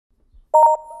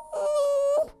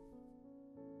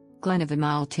Glen of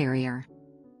Imaal Terrier.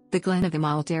 The Glen of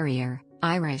Imaal Terrier,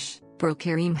 Irish,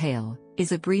 Brocaire Uí Mháil,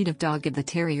 is a breed of dog of the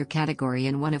terrier category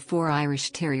and one of 4 Irish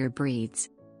Terrier breeds.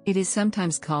 It is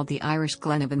sometimes called the Irish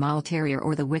Glen of Imaal Terrier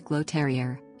or the Wicklow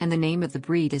Terrier, and the name of the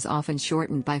breed is often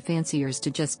shortened by fanciers to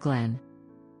just Glen.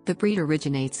 The breed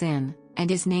originates in,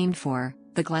 and is named for,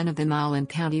 the Glen of Imaal in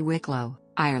County Wicklow,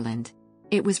 Ireland.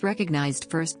 It was recognized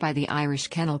first by the Irish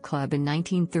Kennel Club in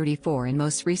 1934 and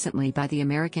most recently by the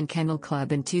American Kennel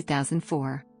Club in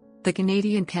 2004. The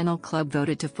Canadian Kennel Club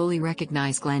voted to fully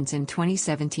recognize Glens in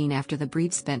 2017 after the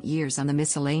breed spent years on the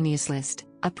miscellaneous list.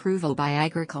 Approval by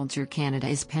Agriculture Canada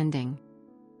is pending.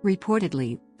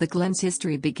 Reportedly, the Glen's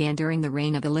history began during the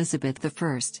reign of Elizabeth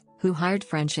I, who hired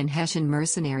French and Hessian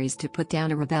mercenaries to put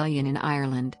down a rebellion in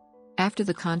Ireland. After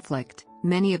the conflict,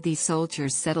 many of these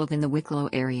soldiers settled in the Wicklow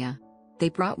area. They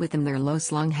brought with them their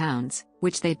low-slung hounds,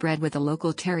 which they bred with a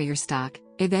local terrier stock,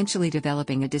 eventually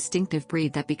developing a distinctive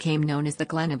breed that became known as the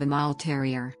Glen of Imaal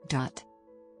Terrier.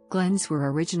 Glens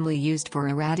were originally used for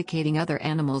eradicating other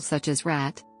animals such as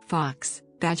rat, fox,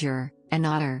 badger, and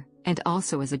otter, and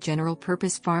also as a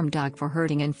general-purpose farm dog for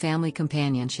herding and family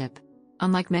companionship.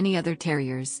 Unlike many other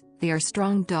terriers, they are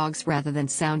strong dogs rather than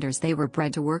sounders. They were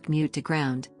bred to work mute to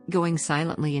ground, going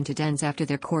silently into dens after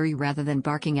their quarry rather than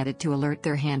barking at it to alert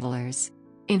their handlers.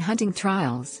 In hunting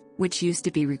trials, which used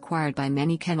to be required by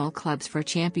many kennel clubs for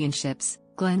championships,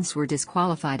 Glens were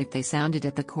disqualified if they sounded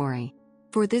at the quarry.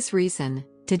 For this reason,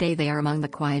 today they are among the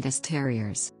quietest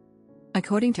terriers.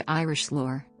 According to Irish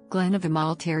lore, Glen of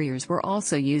Imaal Terriers were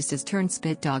also used as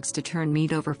turnspit dogs to turn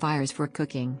meat over fires for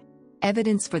cooking.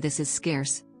 Evidence for this is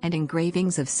scarce, and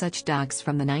engravings of such dogs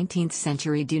from the 19th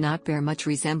century do not bear much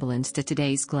resemblance to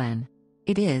today's Glen.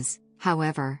 It is,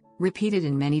 however, repeated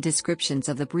in many descriptions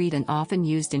of the breed and often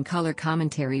used in color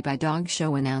commentary by dog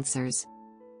show announcers.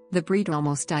 The breed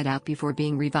almost died out before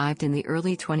being revived in the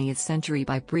early 20th century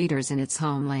by breeders in its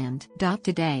homeland.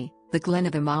 Today, the Glen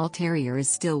of Imaal Terrier is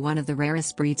still one of the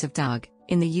rarest breeds of dog.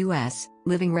 In the U.S.,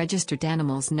 living registered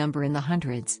animals number in the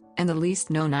hundreds, and the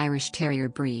least known Irish Terrier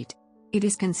breed. It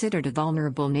is considered a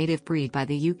vulnerable native breed by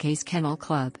the UK's Kennel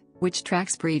Club, which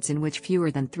tracks breeds in which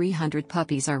fewer than 300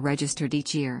 puppies are registered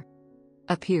each year.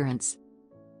 Appearance.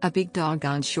 A big dog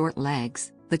on short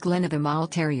legs, the Glen of Imaal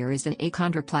Terrier is an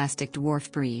achondroplastic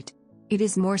dwarf breed. It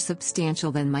is more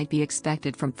substantial than might be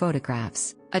expected from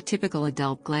photographs. A typical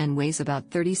adult Glen weighs about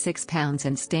 36 pounds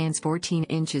and stands 14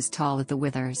 inches tall at the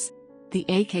withers. The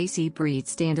AKC breed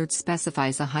standard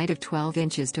specifies a height of 12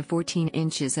 inches to 14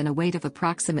 inches and a weight of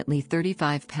approximately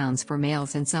 35 pounds for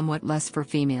males and somewhat less for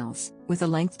females, with a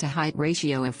length-to-height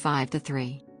ratio of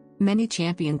 5:3. Many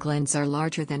champion Glens are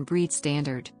larger than breed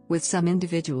standard, with some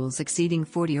individuals exceeding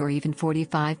 40 or even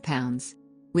 45 pounds.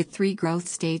 With 3 growth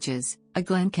stages, a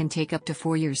Glen can take up to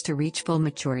 4 years to reach full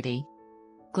maturity.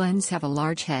 Glens have a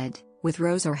large head, with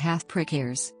rows or half-prick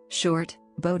ears, short,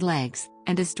 bowed legs,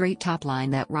 and a straight top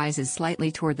line that rises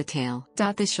slightly toward the tail.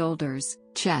 The shoulders,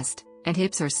 chest, and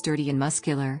hips are sturdy and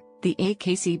muscular. The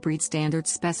AKC breed standard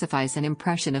specifies an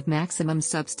impression of maximum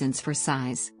substance for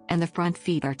size, and the front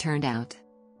feet are turned out.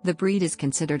 The breed is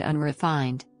considered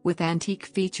unrefined, with antique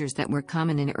features that were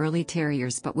common in early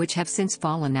terriers but which have since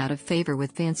fallen out of favor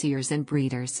with fanciers and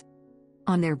breeders.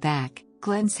 On their back,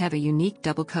 Glens have a unique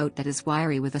double coat that is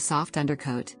wiry with a soft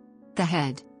undercoat. The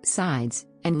head, sides,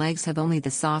 and legs have only the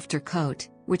softer coat,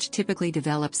 which typically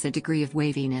develops a degree of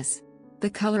waviness. The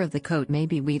color of the coat may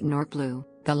be wheaten or blue,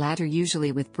 the latter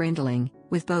usually with brindling,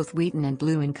 with both wheaten and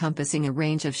blue encompassing a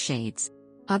range of shades.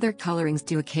 Other colorings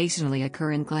do occasionally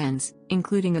occur in Glens,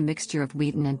 including a mixture of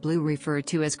wheaten and blue referred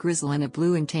to as grizzle and a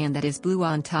blue and tan that is blue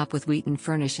on top with wheaten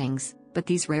furnishings, but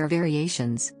these rare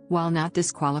variations, while not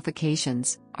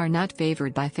disqualifications, are not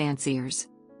favored by fanciers.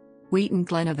 Wheaten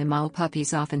Glen of Imaal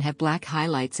puppies often have black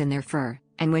highlights in their fur,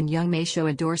 and when young may show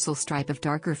a dorsal stripe of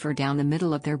darker fur down the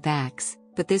middle of their backs,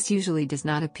 but this usually does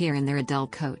not appear in their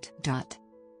adult coat.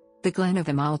 The Glen of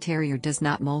Imaal Terrier does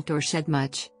not molt or shed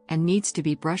much, and needs to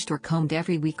be brushed or combed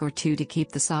every week or 2 to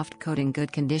keep the soft coat in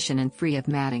good condition and free of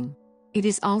matting. It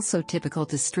is also typical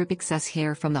to strip excess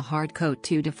hair from the hard coat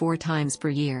 2 to 4 times per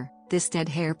year. This dead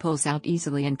hair pulls out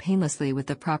easily and painlessly with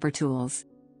the proper tools.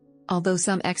 Although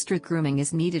some extra grooming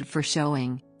is needed for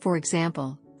showing, for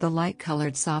example, the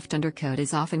light-colored soft undercoat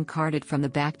is often carded from the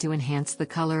back to enhance the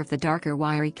color of the darker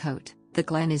wiry coat. The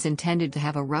Glen is intended to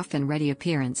have a rough and ready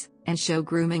appearance, and show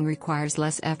grooming requires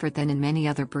less effort than in many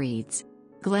other breeds.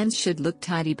 Glens should look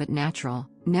tidy but natural,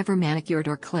 never manicured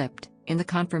or clipped, in the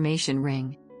conformation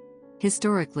ring.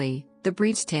 Historically, the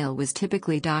breed's tail was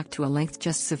typically docked to a length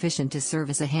just sufficient to serve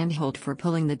as a handhold for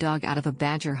pulling the dog out of a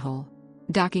badger hole.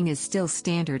 Docking is still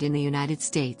standard in the United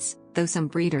States, though some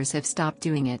breeders have stopped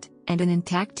doing it, and an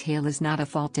intact tail is not a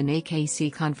fault in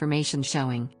AKC confirmation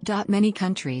showing. Many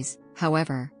countries,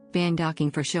 however, ban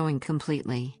docking for showing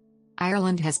completely.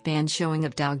 Ireland has banned showing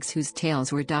of dogs whose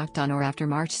tails were docked on or after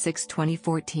March 6,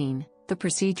 2014. The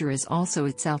procedure is also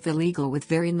itself illegal with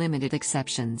very limited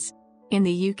exceptions. In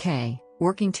the UK,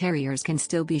 working terriers can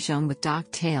still be shown with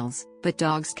docked tails, but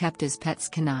dogs kept as pets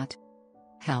cannot.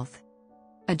 Health.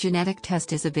 A genetic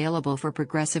test is available for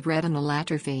progressive retinal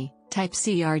atrophy, type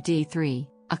CRD3,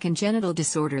 a congenital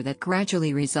disorder that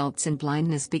gradually results in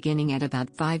blindness beginning at about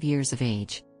 5 years of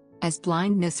age. As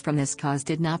blindness from this cause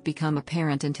did not become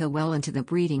apparent until well into the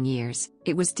breeding years,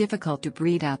 it was difficult to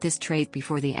breed out this trait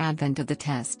before the advent of the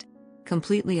test.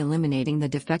 Completely eliminating the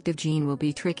defective gene will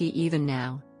be tricky even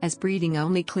now, as breeding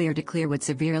only clear to clear would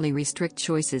severely restrict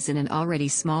choices in an already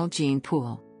small gene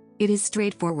pool. It is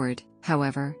straightforward,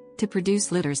 however, to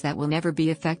produce litters that will never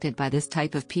be affected by this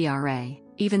type of PRA,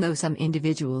 even though some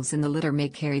individuals in the litter may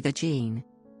carry the gene.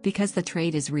 Because the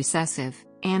trait is recessive,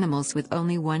 animals with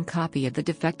only one copy of the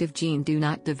defective gene do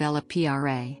not develop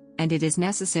PRA, and it is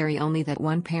necessary only that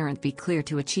one parent be clear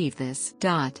to achieve this.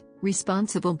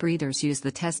 Responsible breeders use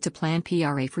the test to plan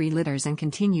PRA-free litters and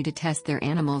continue to test their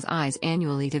animals' eyes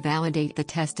annually to validate the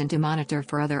test and to monitor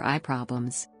for other eye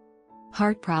problems.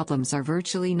 Heart problems are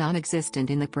virtually non-existent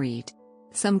in the breed.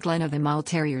 Some Glen of Imaal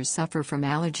Terriers suffer from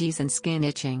allergies and skin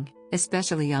itching,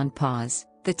 especially on paws.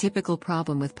 The typical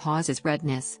problem with paws is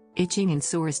redness, itching and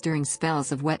sores during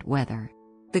spells of wet weather.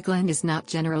 The Glen is not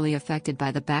generally affected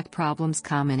by the back problems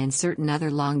common in certain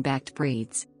other long-backed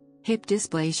breeds. Hip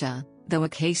dysplasia, though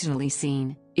occasionally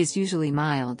seen, is usually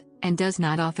mild, and does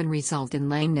not often result in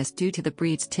lameness due to the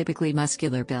breed's typically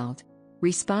muscular build.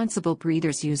 Responsible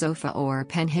breeders use OFA or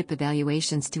pen hip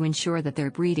evaluations to ensure that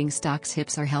their breeding stock's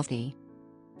hips are healthy.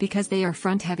 Because they are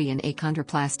front-heavy and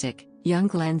achondroplastic, young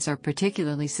Glens are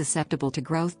particularly susceptible to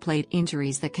growth plate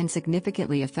injuries that can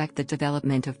significantly affect the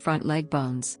development of front leg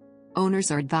bones. Owners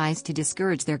are advised to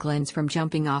discourage their Glens from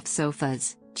jumping off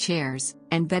sofas, chairs,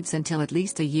 and beds until at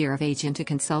least a year of age and to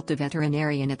consult a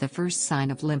veterinarian at the first sign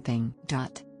of limping.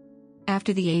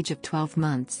 After the age of 12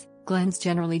 months, Glens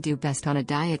generally do best on a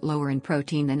diet lower in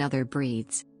protein than other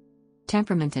breeds.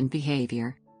 Temperament and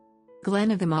behavior.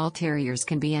 Glen of Imaal Terriers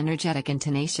can be energetic and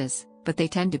tenacious, but they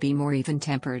tend to be more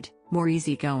even-tempered, more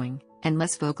easygoing, and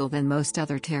less vocal than most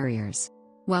other terriers.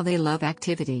 While they love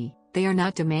activity, they are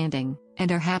not demanding,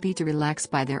 and are happy to relax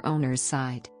by their owner's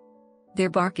side.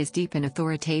 Their bark is deep and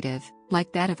authoritative,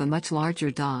 like that of a much larger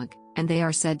dog, and they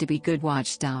are said to be good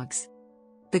watchdogs.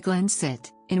 The Glen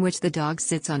sit, in which the dog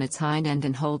sits on its hind end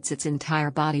and holds its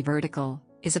entire body vertical,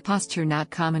 is a posture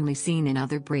not commonly seen in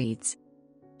other breeds.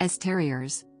 As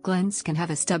terriers, Glens can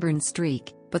have a stubborn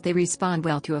streak, but they respond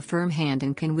well to a firm hand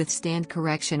and can withstand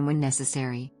correction when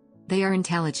necessary. They are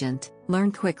intelligent,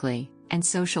 learn quickly, and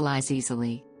socialize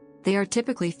easily. They are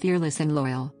typically fearless and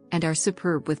loyal, and are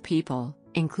superb with people,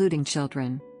 including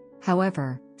children.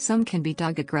 However, some can be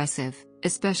dog-aggressive,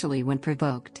 especially when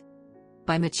provoked.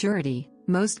 By maturity,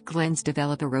 most Glens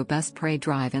develop a robust prey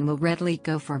drive and will readily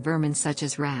go for vermin such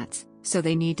as rats, so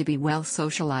they need to be well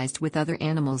socialized with other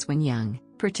animals when young,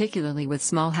 particularly with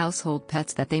small household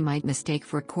pets that they might mistake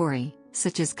for quarry,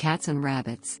 such as cats and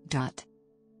rabbits.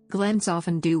 Glens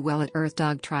often do well at earth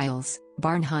dog trials,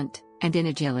 barn hunt, and in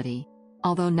agility.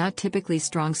 Although not typically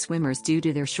strong swimmers due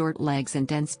to their short legs and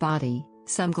dense body,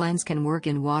 some Glens can work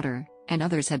in water, and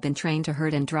others have been trained to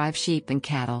herd and drive sheep and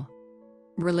cattle.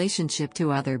 Relationship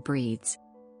to other breeds.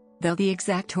 Though the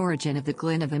exact origin of the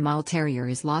Glen of Imaal Terrier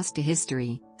is lost to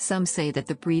history, some say that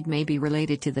the breed may be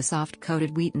related to the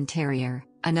soft-coated Wheaten Terrier,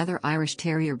 another Irish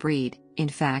Terrier breed. In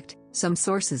fact, some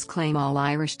sources claim all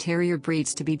Irish Terrier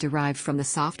breeds to be derived from the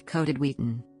soft-coated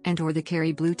Wheaten, and/or the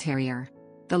Kerry Blue Terrier.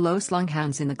 The low-slung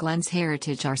hounds in the Glen's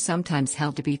heritage are sometimes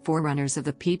held to be forerunners of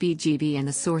the PBGB and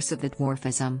the source of the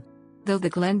dwarfism. Though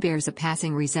the Glen bears a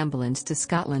passing resemblance to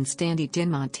Scotland's Dandy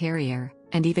Dinmont Terrier,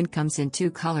 and even comes in two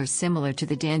colors similar to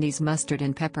the Dandy's mustard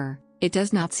and pepper, it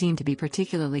does not seem to be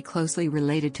particularly closely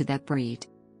related to that breed.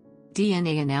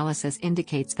 DNA analysis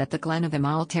indicates that the Glen of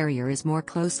Imaal Terrier is more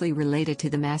closely related to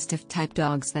the Mastiff-type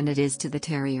dogs than it is to the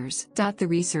Terriers. The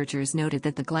researchers noted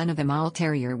that the Glen of Imaal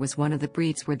Terrier was one of the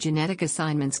breeds where genetic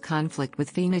assignments conflict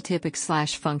with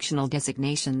phenotypic/functional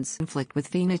designations.